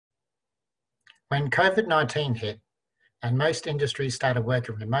When COVID-19 hit and most industries started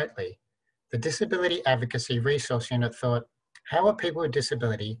working remotely, the Disability Advocacy Resource Unit thought, how are people with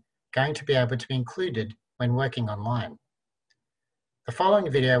disability going to be able to be included when working online? The following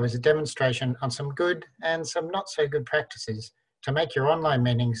video is a demonstration on some good and some not so good practices to make your online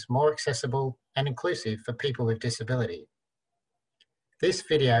meetings more accessible and inclusive for people with disability. This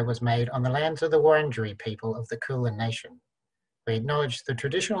video was made on the lands of the Wurundjeri people of the Kulin Nation. We acknowledge the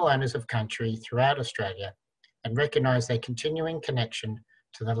traditional owners of country throughout Australia and recognise their continuing connection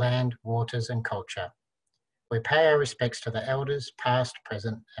to the land, waters and culture. We pay our respects to the elders, past,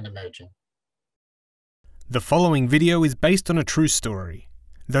 present and emerging. The following video is based on a true story,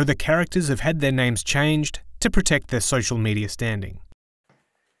 though the characters have had their names changed to protect their social media standing.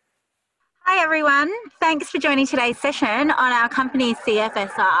 Hi everyone, thanks for joining today's session on our company's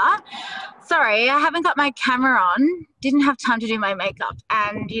CSIRO. Sorry, I haven't got my camera on, didn't have time to do my makeup,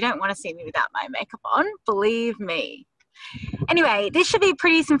 and you don't want to see me without my makeup on, believe me. Anyway, this should be a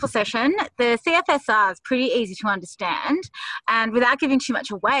pretty simple session. The CSIRO is pretty easy to understand, and without giving too much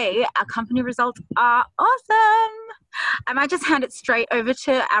away, our company results are awesome. I might just hand it straight over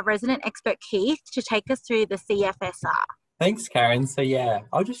to our resident expert Keith to take us through the CSIRO. Thanks, Karen. So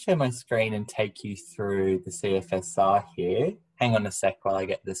I'll just share my screen and take you through the CSIRO here. Hang on a sec while I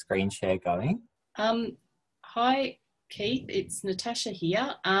get the screen share going. Hi, Keith. It's Natasha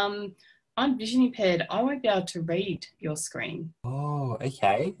here. I'm vision impaired. I won't be able to read your screen. Oh,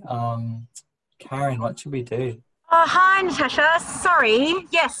 okay. Karen, what should we do? Oh, hi, Natasha. Sorry.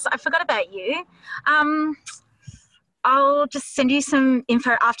 Yes, I forgot about you. I'll just send you some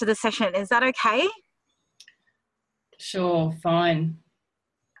info after the session. Is that okay? Sure, fine.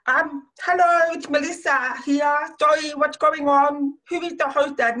 Hello, it's Melissa here. Sorry, what's going on? Who is the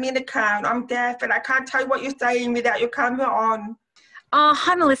host admin account? I'm deaf and I can't tell what you're saying without your camera on. Oh,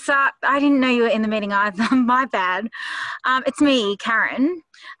 hi, Melissa. I didn't know you were in the meeting either. My bad. It's me, Karen.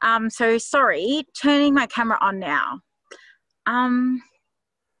 So sorry, turning my camera on now.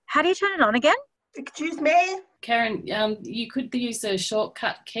 How do you turn it on again? Excuse me? Karen, you could use a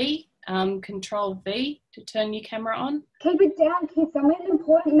shortcut key, Control V, to turn your camera on. Keep it down, kids. I'm in an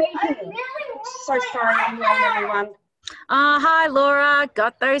important meeting. So sorry, I'm late, everyone. Hi, Laura.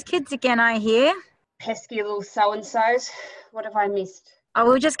 Got those kids again, I hear. Pesky little so-and-sos. What have I missed? Oh,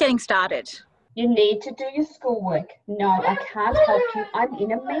 we're just getting started. You need to do your schoolwork. No, I can't help you. I'm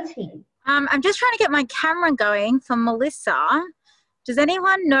in a meeting. I'm just trying to get my camera going for Melissa. Does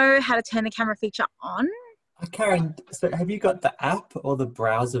anyone know how to turn the camera feature on? Karen, so have you got the app or the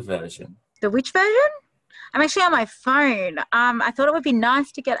browser version? The which version? I'm actually on my phone. I thought it would be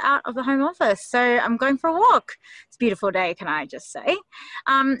nice to get out of the home office, so I'm going for a walk. It's a beautiful day, can I just say.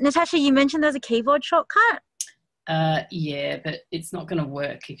 Natasha, you mentioned there's a keyboard shortcut? Yeah, but it's not going to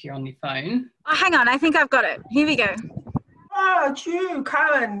work if you're on your phone. Oh, hang on, I think I've got it. Here we go. Oh, it's you,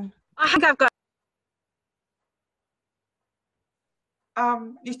 Karen. I think I've got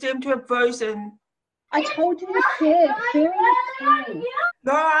it. You seem to have frozen. I told you to share. Sharing is free.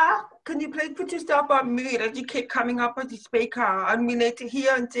 Laura, can you please put yourself on mute as you keep coming up with the speaker and we need to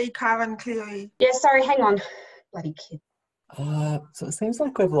hear and see Karen clearly. Yeah, sorry, hang on. Bloody kid. So it seems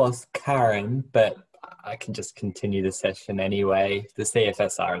like we've lost Karen, but I can just continue the session anyway. The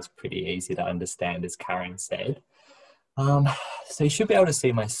CSIRO is pretty easy to understand, as Karen said. So you should be able to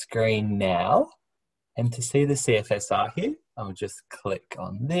see my screen now. And to see the CSIRO here, I'll just click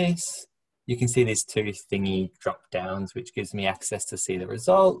on this. You can see these two thingy drop downs, which gives me access to see the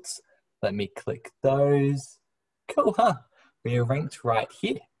results. Let me click those. Cool, huh? We are ranked right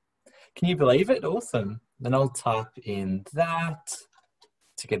here. Can you believe it? Awesome. Then I'll type in that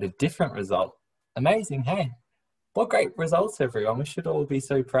to get a different result. Amazing, hey? What great results, everyone. We should all be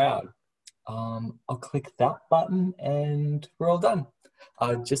so proud. I'll click that button and we're all done.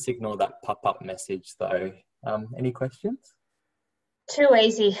 I'll just ignore that pop-up message though. Any questions? Too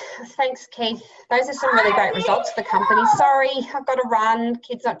easy. Thanks, Keith. Those are some really great results for the company. Sorry, I've got to run.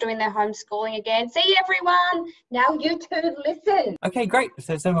 Kids not doing their homeschooling again. See you, everyone. Now you two listen. Okay, great. If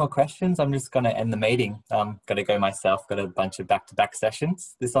there's no more questions, I'm just going to end the meeting. Got to go myself. Got a bunch of back-to-back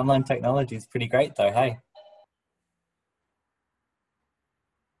sessions. This online technology is pretty great though, hey?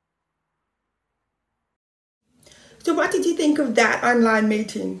 So what did you think of that online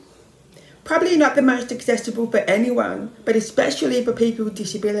meeting? Probably not the most accessible for anyone, but especially for people with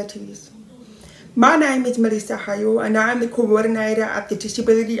disabilities. My name is Melissa Hayul and I am the coordinator at the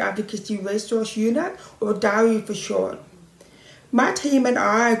Disability Advocacy Resource Unit, or DARU for short. My team and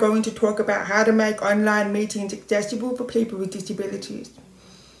I are going to talk about how to make online meetings accessible for people with disabilities.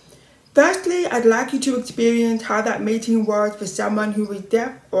 Firstly, I'd like you to experience how that meeting was for someone who was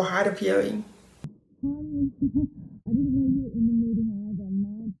deaf or hard of hearing. I didn't know you were in the meeting either.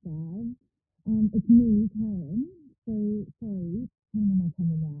 My bad. It's me, Karen. So, sorry. Turning on my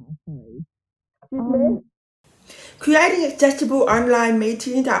camera now. Sorry. Creating accessible online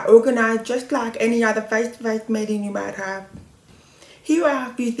meetings are organised just like any other face-to-face meeting you might have. Here are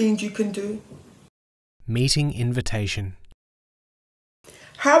a few things you can do. Meeting invitation.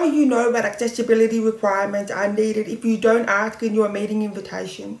 How will you know what accessibility requirements are needed if you don't ask in your meeting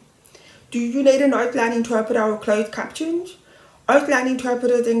invitation? Do you need an Auslan interpreter or closed captions? Auslan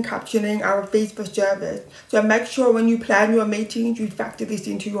interpreters and captioning are a fees for service, so make sure when you plan your meetings you factor this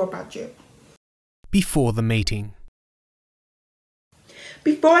into your budget. Before the meeting.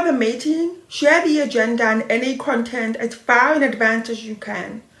 Before the meeting, share the agenda and any content as far in advance as you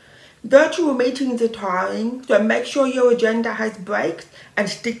can. Virtual meetings are tiring, so make sure your agenda has breaks and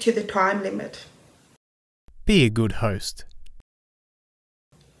stick to the time limit. Be a good host.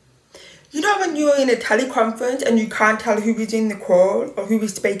 You know when you're in a teleconference and you can't tell who is in the call or who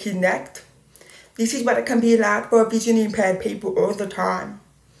is speaking next? This is what it can be like for vision impaired people all the time.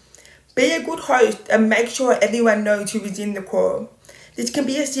 Be a good host and make sure everyone knows who is in the call. This can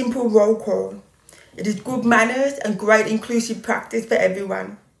be a simple roll call. It is good manners and great inclusive practice for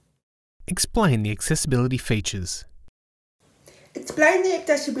everyone. Explain the accessibility features. Explain the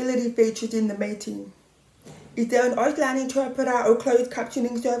accessibility features in the meeting. Is there an Auslan interpreter or closed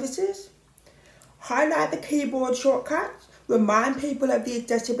captioning services? Highlight the keyboard shortcuts. Remind people of the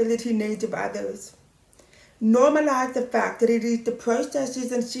accessibility needs of others. Normalise the fact that it is the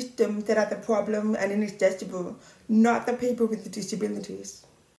processes and systems that are the problem and inaccessible, not the people with the disabilities.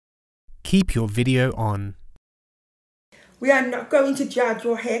 Keep your video on. We are not going to judge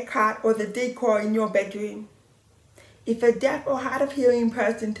your haircut or the decor in your bedroom. If a deaf or hard of hearing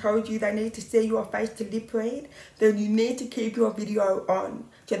person told you they need to see your face to lip read, then you need to keep your video on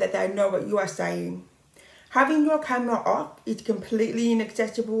so that they know what you are saying. Having your camera off is completely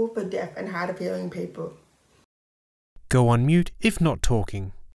inaccessible for deaf and hard of hearing people. Go on mute if not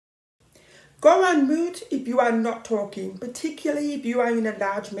talking. Go on mute if you are not talking, particularly if you are in a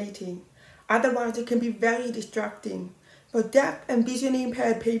large meeting. Otherwise it can be very distracting. For deaf and vision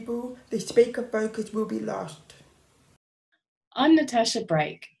impaired people, the speaker focus will be lost. I'm Natasha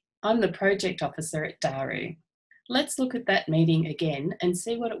Brake. I'm the project officer at DARU. Let's look at that meeting again and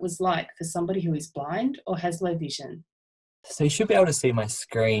see what it was like for somebody who is blind or has low vision. So you should be able to see my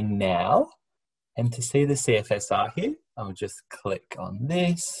screen now. And to see the CFSR here, I'll just click on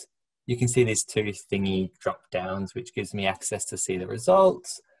this. You can see these two thingy drop downs, which gives me access to see the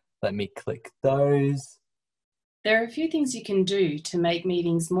results. Let me click those. There are a few things you can do to make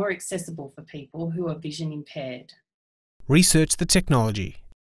meetings more accessible for people who are vision impaired. Research the technology.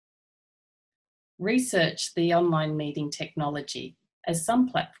 Research the online meeting technology, as some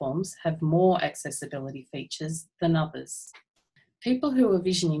platforms have more accessibility features than others. People who are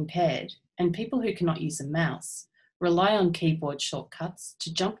vision impaired and people who cannot use a mouse rely on keyboard shortcuts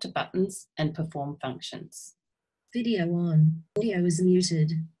to jump to buttons and perform functions. Video on. Audio is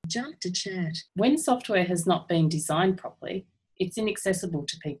muted. Jump to chat. When software has not been designed properly, it's inaccessible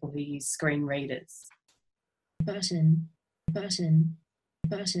to people who use screen readers. Button. Button.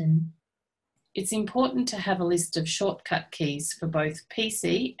 Button. It's important to have a list of shortcut keys for both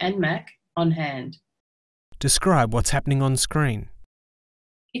PC and Mac on hand. Describe what's happening on screen.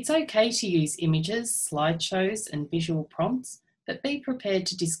 It's okay to use images, slideshows, and visual prompts, but be prepared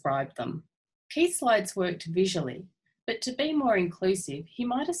to describe them. Key slides worked visually, but to be more inclusive, he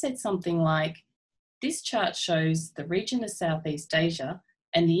might have said something like, "This chart shows the region of Southeast Asia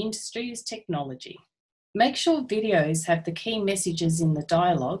and the industry is technology." Make sure videos have the key messages in the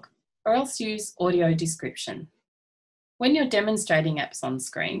dialogue, or else use audio description. When you're demonstrating apps on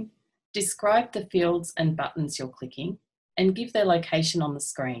screen, describe the fields and buttons you're clicking and give their location on the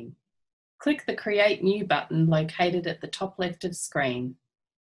screen. Click the Create New button located at the top left of screen.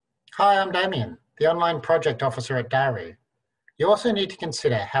 Hi, I'm Damien, the Online Project Officer at DARU. You also need to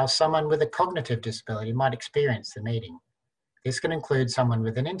consider how someone with a cognitive disability might experience the meeting. This can include someone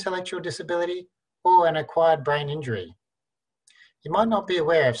with an intellectual disability or an acquired brain injury. You might not be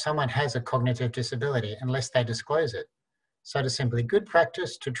aware if someone has a cognitive disability unless they disclose it. So it is simply good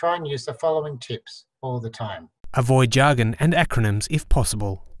practice to try and use the following tips all the time. Avoid jargon and acronyms if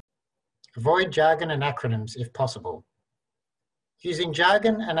possible. Avoid jargon and acronyms if possible. Using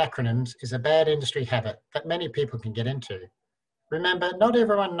jargon and acronyms is a bad industry habit that many people can get into. Remember, not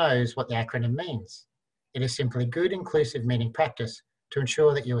everyone knows what the acronym means. It is simply good inclusive meeting practice to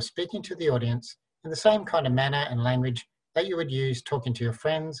ensure that you are speaking to the audience in the same kind of manner and language that you would use talking to your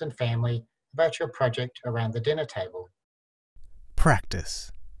friends and family about your project around the dinner table.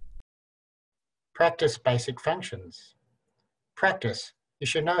 Practice. Practice basic functions. Practice. You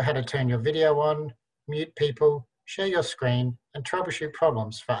should know how to turn your video on, mute people, share your screen, and troubleshoot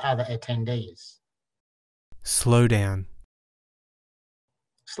problems for other attendees. Slow down.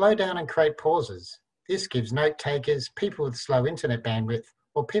 Slow down and create pauses. This gives note takers, people with slow internet bandwidth,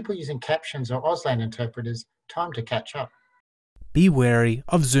 or people using captions or Auslan interpreters time to catch up. Be wary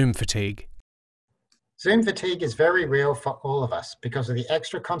of Zoom fatigue. Zoom fatigue is very real for all of us because of the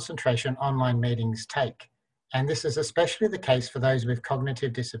extra concentration online meetings take, and this is especially the case for those with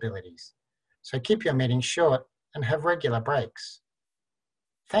cognitive disabilities. So keep your meetings short and have regular breaks.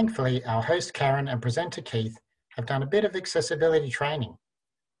 Thankfully, our host Karen and presenter Keith have done a bit of accessibility training.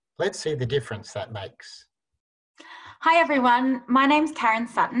 Let's see the difference that makes. Hi everyone, my name's Karen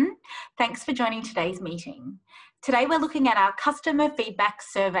Sutton. Thanks for joining today's meeting. Today we're looking at our customer feedback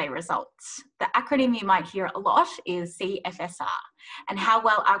survey results. The acronym you might hear a lot is CFSR, and how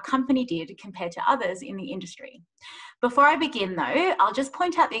well our company did compared to others in the industry. Before I begin though, I'll just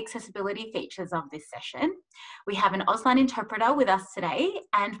point out the accessibility features of this session. We have an Auslan interpreter with us today,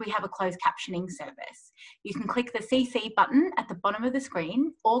 and we have a closed captioning service. You can click the CC button at the bottom of the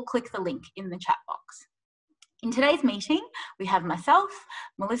screen or click the link in the chat box. In today's meeting, we have myself,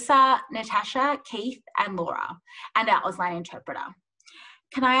 Melissa, Natasha, Keith, and Laura, and our Auslan interpreter.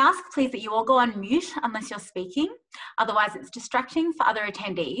 Can I ask please that you all go on mute unless you're speaking? Otherwise it's distracting for other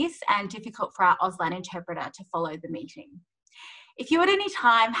attendees and difficult for our Auslan interpreter to follow the meeting. If you at any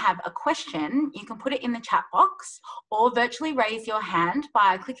time have a question, you can put it in the chat box or virtually raise your hand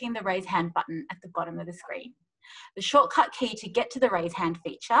by clicking the raise hand button at the bottom of the screen. The shortcut key to get to the raise hand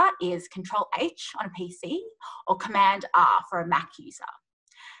feature is Control-H on a PC or Command-R for a Mac user.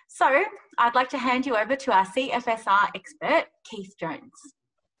 So I'd like to hand you over to our CFSR expert, Keith Jones.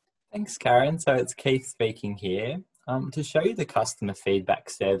 Thanks, Karen. So it's Keith speaking here. To show you the customer feedback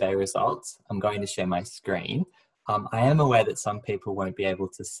survey results, I'm going to share my screen. I am aware that some people won't be able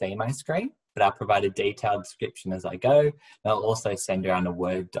to see my screen, but I'll provide a detailed description as I go. And I'll also send around a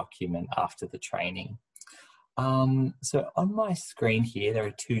Word document after the training. So on my screen here, there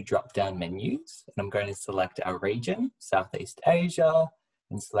are two drop-down menus, and I'm going to select our region, Southeast Asia,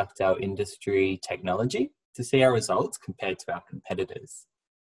 and select our industry technology to see our results compared to our competitors.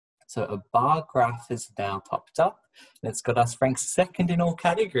 So a bar graph has now popped up, and it's got us ranked second in all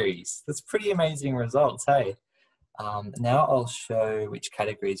categories. That's pretty amazing results, hey? Now I'll show which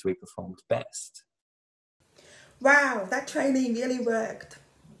categories we performed best. Wow, that training really worked.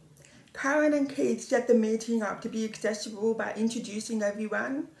 Karen and Keith set the meeting up to be accessible by introducing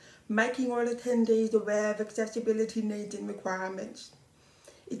everyone, making all attendees aware of accessibility needs and requirements.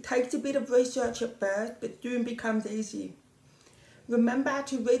 It takes a bit of research at first, but soon becomes easy. Remember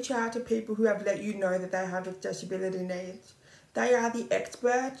to reach out to people who have let you know that they have accessibility needs. They are the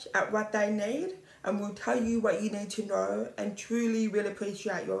experts at what they need and will tell you what you need to know and truly will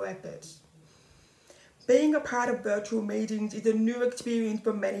appreciate your efforts. Being a part of virtual meetings is a new experience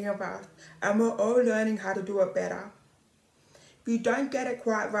for many of us, and we're all learning how to do it better. If you don't get it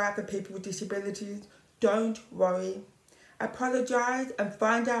quite right for people with disabilities, don't worry. Apologise and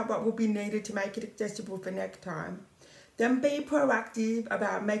find out what will be needed to make it accessible for next time. Then be proactive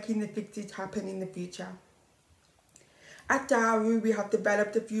about making the fixes happen in the future. At DARU, we have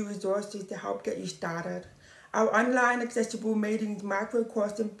developed a few resources to help get you started. Our online accessible meetings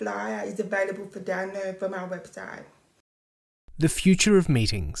micro-course and flyer is available for download from our website. The future of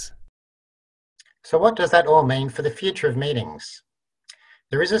meetings. So what does that all mean for the future of meetings?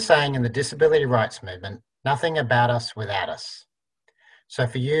 There is a saying in the disability rights movement, nothing about us without us. So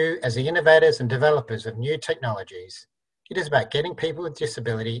for you, as the innovators and developers of new technologies, it is about getting people with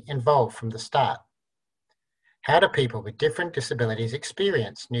disability involved from the start. How do people with different disabilities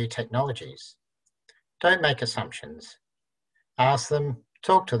experience new technologies? Don't make assumptions. Ask them,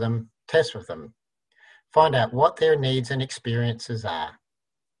 talk to them, test with them. Find out what their needs and experiences are.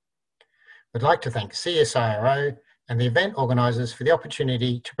 We'd like to thank CSIRO and the event organisers for the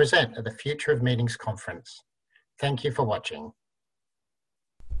opportunity to present at the Future of Meetings conference. Thank you for watching.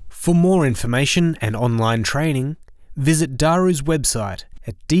 For more information and online training, visit DARU's website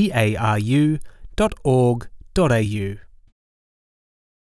at daru.org.au.